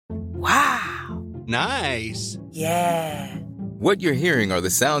Nice. Yeah. What you're hearing are the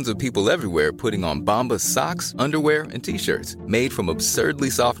sounds of people everywhere putting on Bombas socks, underwear, and T-shirts made from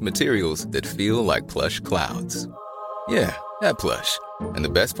absurdly soft materials that feel like plush clouds. Yeah, that plush. And the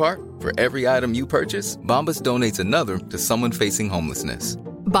best part? For every item you purchase, Bombas donates another to someone facing homelessness.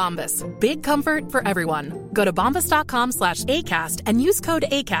 Bombas. Big comfort for everyone. Go to bombas.com/ACAST and use code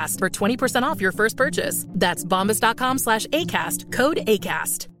ACAST for 20% off your first purchase. That's bombas.com/ACAST. Code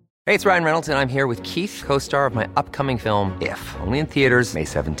ACAST. Hey, it's Ryan Reynolds, and I'm here with Keith, co-star of my upcoming film, If, only in theaters May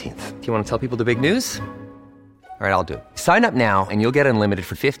 17th. Do you want to tell people the big news? All right, I'll do it. Sign up now and you'll get unlimited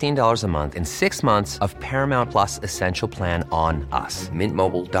for $15 a month and 6 months of Paramount Plus Essential Plan on us.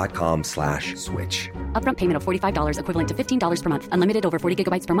 MintMobile.com/switch. Upfront payment of $45 equivalent to $15 per month. Unlimited over 40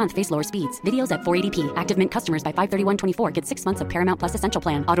 gigabytes per month. Face lower speeds. Videos at 480p. Active Mint customers by 531.24 get 6 months of Paramount Plus Essential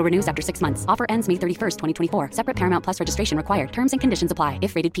Plan. Auto renews after 6 months. Offer ends May 31st, 2024. Separate Paramount Plus registration required. Terms and conditions apply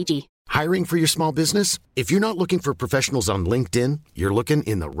if rated PG. Hiring for your small business? If you're not looking for professionals on LinkedIn, you're looking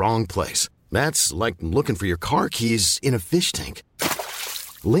in the wrong place. That's like looking for your car keys in a fish tank.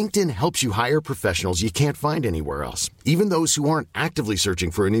 LinkedIn helps you hire professionals you can't find anywhere else, even those who aren't actively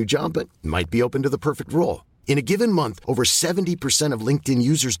searching for a new job but might be open to the perfect role. In a given month, over 70% of LinkedIn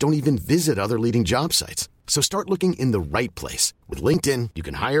users don't even visit other leading job sites. So start looking in the right place. With LinkedIn, you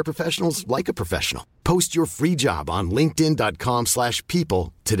can hire professionals like a professional. Post your free job on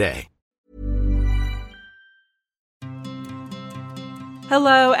linkedin.com/people today.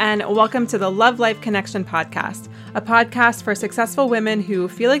 Hello, and welcome to the Love Life Connection podcast, a podcast for successful women who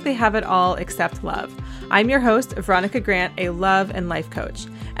feel like they have it all except love. I'm your host, Veronica Grant, a love and life coach.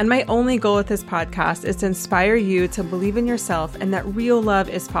 And my only goal with this podcast is to inspire you to believe in yourself and that real love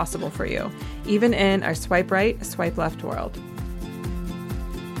is possible for you, even in our swipe right, swipe left world.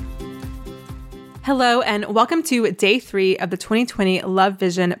 Hello, and welcome to day 3 of the 2020 Love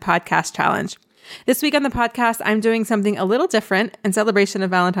Vision Podcast Challenge. This week on the podcast, I'm doing something a little different in celebration of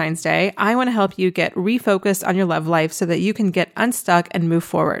Valentine's Day. I want to help you get refocused on your love life so that you can get unstuck and move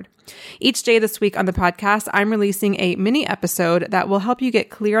forward. Each day this week on the podcast, I'm releasing a mini episode that will help you get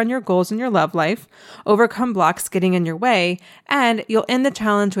clear on your goals in your love life, overcome blocks getting in your way, and you'll end the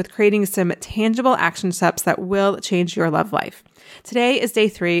challenge with creating some tangible action steps that will change your love life. Today is day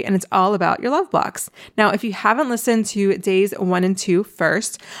 3, and it's all about your love blocks. Now, if you haven't listened to days 1 and 2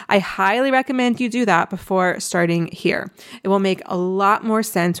 first, I highly recommend you do that before starting here. It will make a lot more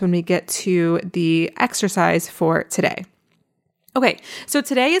sense when we get to the exercise for today. Okay, so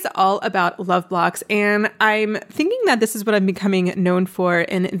today is all about love blocks, and I'm thinking that this is what I'm becoming known for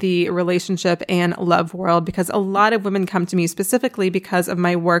in the relationship and love world because a lot of women come to me specifically because of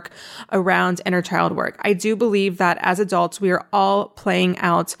my work around inner child work. I do believe that as adults, we are all playing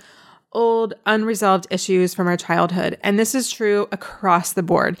out old, unresolved issues from our childhood. And this is true across the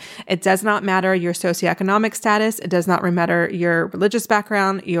board. It does not matter your socioeconomic status. It does not matter your religious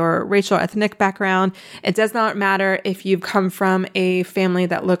background, your racial ethnic background. It does not matter if you've come from a family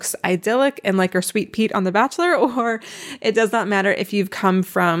that looks idyllic and like your sweet Pete on The Bachelor, or it does not matter if you've come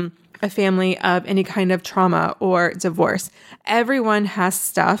from a family of any kind of trauma or divorce. Everyone has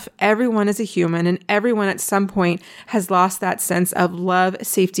stuff. Everyone is a human, and everyone at some point has lost that sense of love,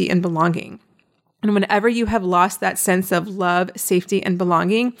 safety, and belonging. And whenever you have lost that sense of love, safety, and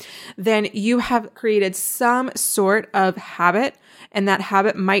belonging, then you have created some sort of habit, and that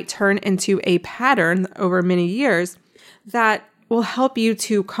habit might turn into a pattern over many years that will help you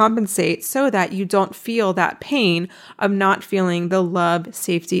to compensate so that you don't feel that pain of not feeling the love,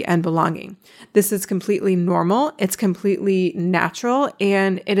 safety, and belonging. This is completely normal. It's completely natural,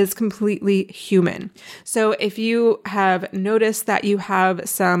 and it is completely human. So if you have noticed that you have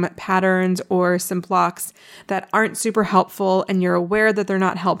some patterns or some blocks that aren't super helpful, and you're aware that they're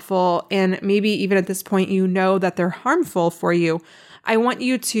not helpful, and maybe even at this point you know that they're harmful for you, I want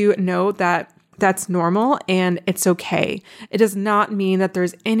you to know that that's normal and it's okay. It does not mean that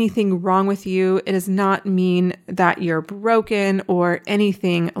there's anything wrong with you. It does not mean that you're broken or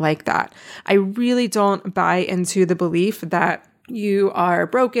anything like that. I really don't buy into the belief that you are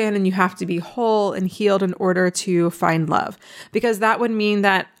broken and you have to be whole and healed in order to find love, because that would mean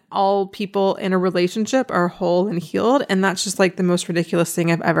that all people in a relationship are whole and healed. And that's just like the most ridiculous thing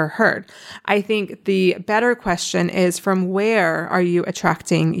I've ever heard. I think the better question is, from where are you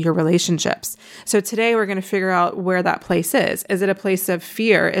attracting your relationships? So today we're going to figure out where that place is. Is it a place of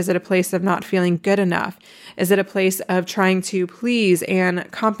fear? Is it a place of not feeling good enough? Is it a place of trying to please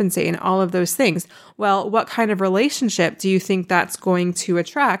and compensate and all of those things? Well, what kind of relationship do you think that's going to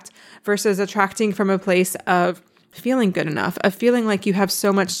attract versus attracting from a place of feeling good enough, of feeling like you have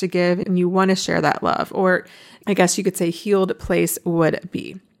so much to give and you want to share that love? Or I guess you could say healed place would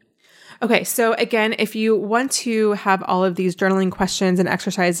be. Okay, so again, if you want to have all of these journaling questions and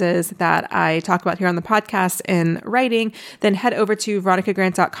exercises that I talk about here on the podcast in writing, then head over to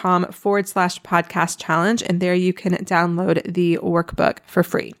veronicagrant.com/podcast challenge, and there you can download the workbook for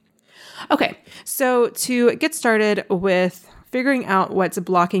free. Okay, so to get started with figuring out what's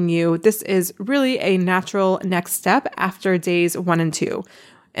blocking you, this is really a natural next step after days 1 and 2.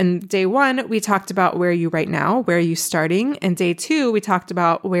 And day 1, we talked about where are you right now, where are you starting? And day 2, we talked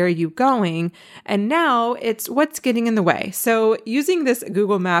about where are you going? And now it's what's getting in the way. So using this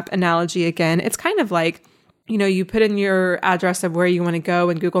Google Map analogy again, it's kind of like, you put in your address of where you want to go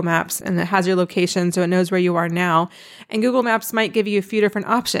in Google Maps, and it has your location, so it knows where you are now. And Google Maps might give you a few different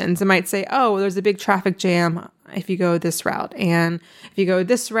options. It might say, oh, there's a big traffic jam if you go this route. And if you go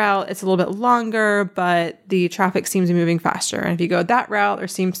this route, it's a little bit longer, but the traffic seems to be moving faster. And if you go that route, there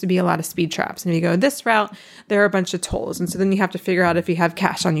seems to be a lot of speed traps. And if you go this route, there are a bunch of tolls. And so then you have to figure out if you have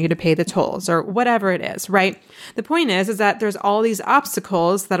cash on you to pay the tolls or whatever it is, right? The point is that there's all these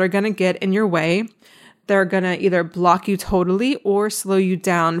obstacles that are going to get in your way. They're going to either block you totally or slow you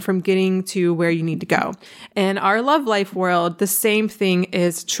down from getting to where you need to go. In our love life world, the same thing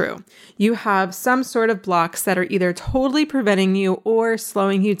is true. You have some sort of blocks that are either totally preventing you or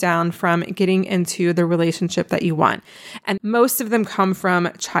slowing you down from getting into the relationship that you want. And most of them come from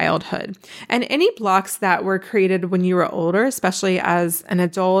childhood. And any blocks that were created when you were older, especially as an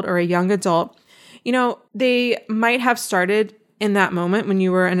adult or a young adult, they might have started in that moment when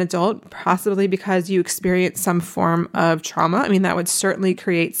you were an adult, possibly because you experienced some form of trauma. I mean, that would certainly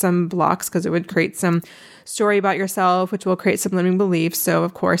create some blocks because it would create some story about yourself, which will create some limiting beliefs. So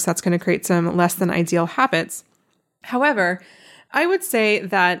of course, that's going to create some less than ideal habits. However, I would say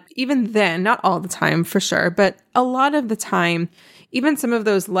that even then, not all the time for sure, but a lot of the time, even some of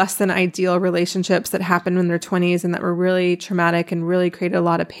those less than ideal relationships that happened in their 20s and that were really traumatic and really created a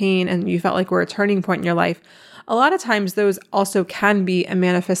lot of pain and you felt like were a turning point in your life, a lot of times those also can be a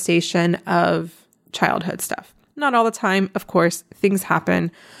manifestation of childhood stuff. Not all the time, of course, things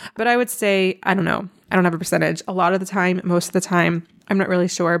happen, but I would say, I don't know, I don't have a percentage. A lot of the time, most of the time, I'm not really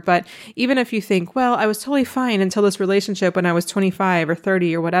sure. But even if you think, well, I was totally fine until this relationship when I was 25 or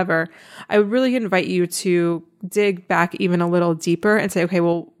 30 or whatever, I would really invite you to dig back even a little deeper and say, okay,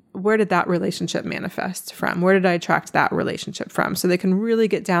 well, where did that relationship manifest from? Where did I attract that relationship from? So they can really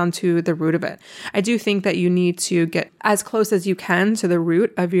get down to the root of it. I do think that you need to get as close as you can to the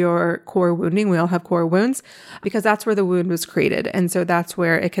root of your core wounding. We all have core wounds because that's where the wound was created. And so that's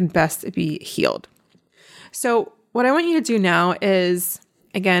where it can best be healed. So what I want you to do now is,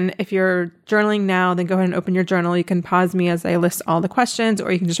 again, if you're journaling now, then go ahead and open your journal. You can pause me as I list all the questions,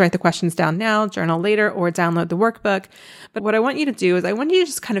 or you can just write the questions down now, journal later, or download the workbook. But what I want you to do is I want you to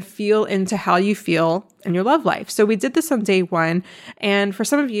just kind of feel into how you feel in your love life. So we did this on day 1. And for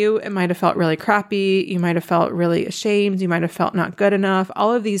some of you, it might have felt really crappy. You might have felt really ashamed. You might have felt not good enough.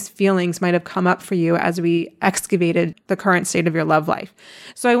 All of these feelings might have come up for you as we excavated the current state of your love life.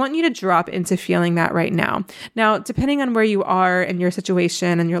 So I want you to drop into feeling that right now. Now, depending on where you are in your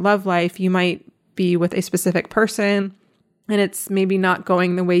situation and your love life, you might be with a specific person and it's maybe not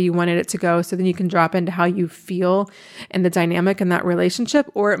going the way you wanted it to go. So then you can drop into how you feel and the dynamic in that relationship,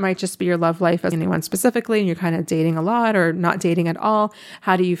 or it might just be your love life as anyone specifically, and you're kind of dating a lot or not dating at all.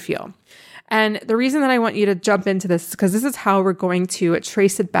 How do you feel? And the reason that I want you to jump into this is because this is how we're going to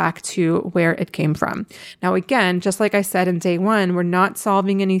trace it back to where it came from. Now, again, just like I said in day 1, we're not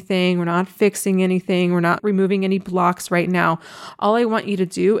solving anything. We're not fixing anything. We're not removing any blocks right now. All I want you to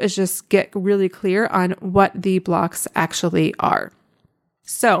do is just get really clear on what the blocks actually are.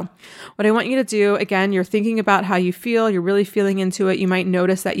 So what I want you to do, again, you're thinking about how you feel, you're really feeling into it. You might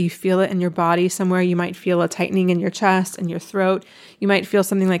notice that you feel it in your body somewhere. You might feel a tightening in your chest and your throat. You might feel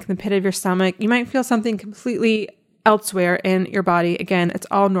something like in the pit of your stomach. You might feel something completely elsewhere in your body. Again, it's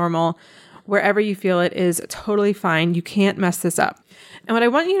all normal. Wherever you feel it is totally fine. You can't mess this up. And what I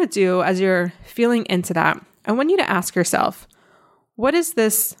want you to do as you're feeling into that, I want you to ask yourself, what does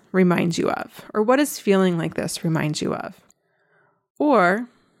this remind you of? Or what does feeling like this remind you of? Or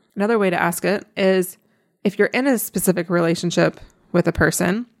another way to ask it is, if you're in a specific relationship with a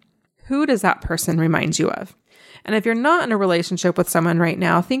person, who does that person remind you of? And if you're not in a relationship with someone right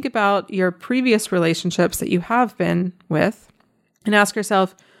now, think about your previous relationships that you have been with and ask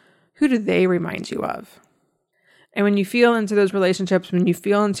yourself, who do they remind you of? And when you feel into those relationships, when you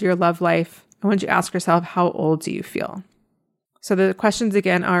feel into your love life, I want you to ask yourself, how old do you feel? So the questions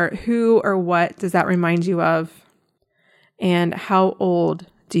again are, who or what does that remind you of? And how old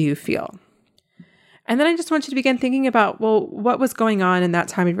do you feel? And then I just want you to begin thinking about, well, what was going on in that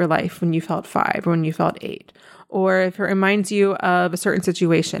time of your life when you felt 5 or when you felt 8? Or if it reminds you of a certain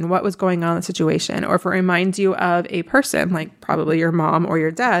situation, what was going on in the situation? Or if it reminds you of a person, like probably your mom or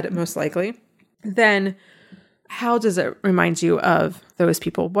your dad, most likely, then how does it remind you of those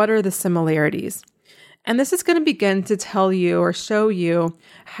people? What are the similarities? And this is going to begin to tell you or show you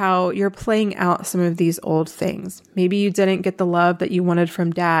how you're playing out some of these old things. Maybe you didn't get the love that you wanted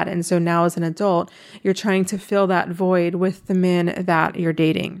from dad. And so now as an adult, you're trying to fill that void with the men that you're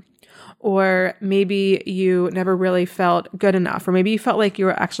dating. Or maybe you never really felt good enough. Or maybe you felt like you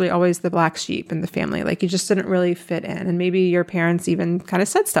were actually always the black sheep in the family. Like you just didn't really fit in. And maybe your parents even kind of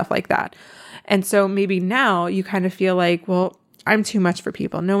said stuff like that. And so maybe now you kind of feel like, well, I'm too much for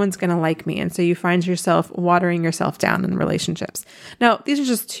people. No one's going to like me. And so you find yourself watering yourself down in relationships. Now, these are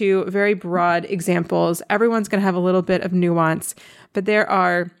just 2 very broad examples. Everyone's going to have a little bit of nuance, but there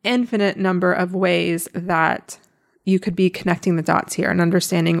are infinite number of ways that you could be connecting the dots here and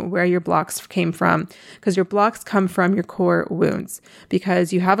understanding where your blocks came from, because your blocks come from your core wounds.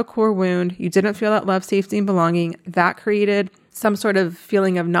 Because you have a core wound, you didn't feel that love, safety, and belonging. That created some sort of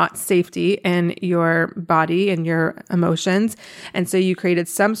feeling of not safety in your body and your emotions. And so you created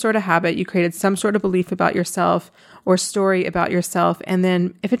some sort of habit, you created some sort of belief about yourself or story about yourself. And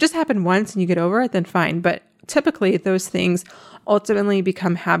then if it just happened once and you get over it, then fine. But typically those things ultimately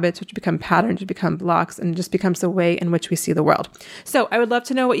become habits, which become patterns, which become blocks, and it just becomes the way in which we see the world. So I would love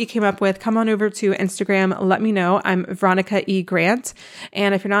to know what you came up with. Come on over to Instagram. Let me know. I'm Veronica E. Grant.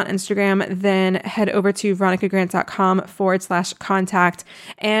 And if you're not on Instagram, then head over to veronicagrant.com/contact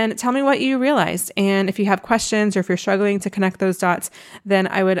and tell me what you realized. And if you have questions or if you're struggling to connect those dots, then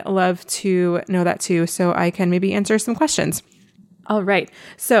I would love to know that too, so I can maybe answer some questions. All right.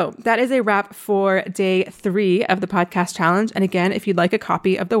 So that is a wrap for day 3 of the podcast challenge. And again, if you'd like a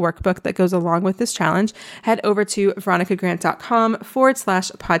copy of the workbook that goes along with this challenge, head over to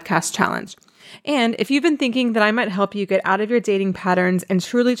veronicagrant.com/podcast challenge. And if you've been thinking that I might help you get out of your dating patterns and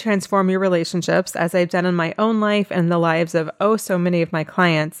truly transform your relationships, as I've done in my own life and the lives of so many of my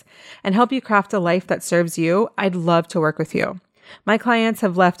clients, and help you craft a life that serves you, I'd love to work with you. My clients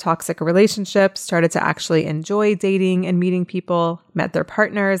have left toxic relationships, started to actually enjoy dating and meeting people, met their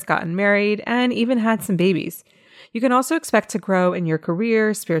partners, gotten married, and even had some babies. You can also expect to grow in your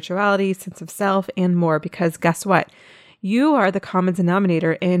career, spirituality, sense of self, and more, because guess what? You are the common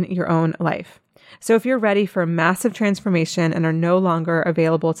denominator in your own life. So if you're ready for massive transformation and are no longer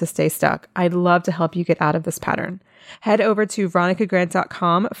available to stay stuck, I'd love to help you get out of this pattern. Head over to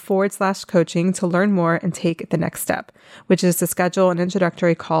veronicagrant.com/coaching to learn more and take the next step, which is to schedule an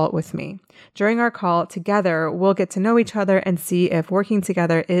introductory call with me. During our call together, we'll get to know each other and see if working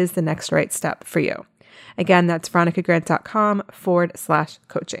together is the next right step for you. Again, that's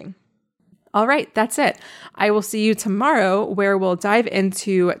veronicagrant.com/coaching. All right, that's it. I will see you tomorrow, where we'll dive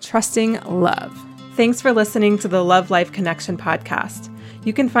into trusting love. Thanks for listening to the Love Life Connection podcast.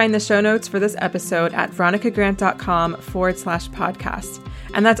 You can find the show notes for this episode at veronicagrant.com/podcast.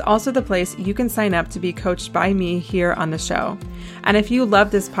 And that's also the place you can sign up to be coached by me here on the show. And if you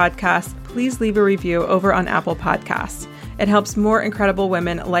love this podcast, please leave a review over on Apple Podcasts. It helps more incredible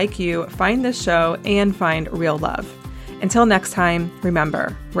women like you find this show and find real love. Until next time,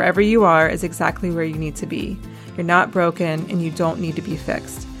 remember, wherever you are is exactly where you need to be. You're not broken and you don't need to be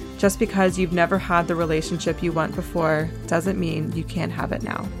fixed. Just because you've never had the relationship you want before doesn't mean you can't have it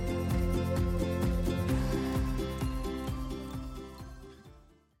now.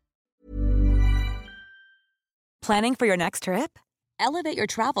 Planning for your next trip? Elevate your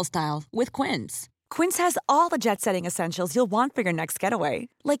travel style with Quince. Quince has all the jet-setting essentials you'll want for your next getaway,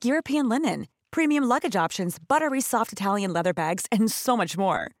 like European linen, premium luggage options, buttery soft Italian leather bags, and so much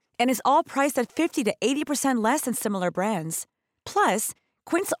more. And is all priced at 50 to 80% less than similar brands. Plus,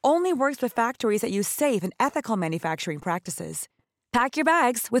 Quince only works with factories that use safe and ethical manufacturing practices. Pack your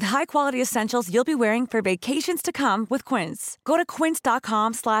bags with high-quality essentials you'll be wearing for vacations to come with Quince. Go to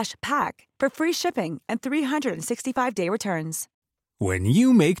quince.com/pack for free shipping and 365-day returns. When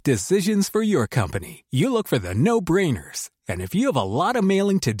you make decisions for your company, you look for the no-brainers. And if you have a lot of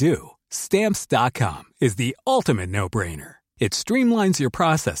mailing to do, Stamps.com is the ultimate no-brainer. It streamlines your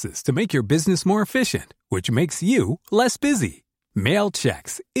processes to make your business more efficient, which makes you less busy. Mail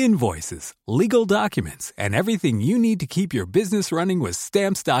checks, invoices, legal documents, and everything you need to keep your business running with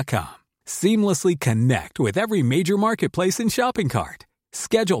Stamps.com. Seamlessly connect with every major marketplace and shopping cart.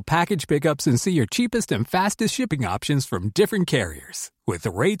 Schedule package pickups and see your cheapest and fastest shipping options from different carriers, with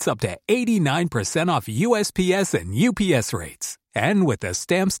rates up to 89% off USPS and UPS rates. And with the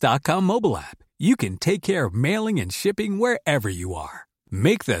Stamps.com mobile app, you can take care of mailing and shipping wherever you are.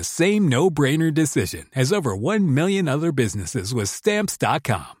 Make the same no-brainer decision as over 1 million other businesses with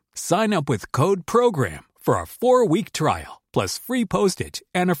Stamps.com. Sign up with Code PROGRAM for a 4-week trial, plus free postage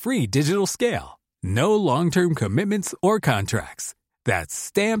and a free digital scale. No long-term commitments or contracts. That's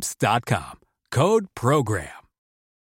Stamps.com. Code PROGRAM.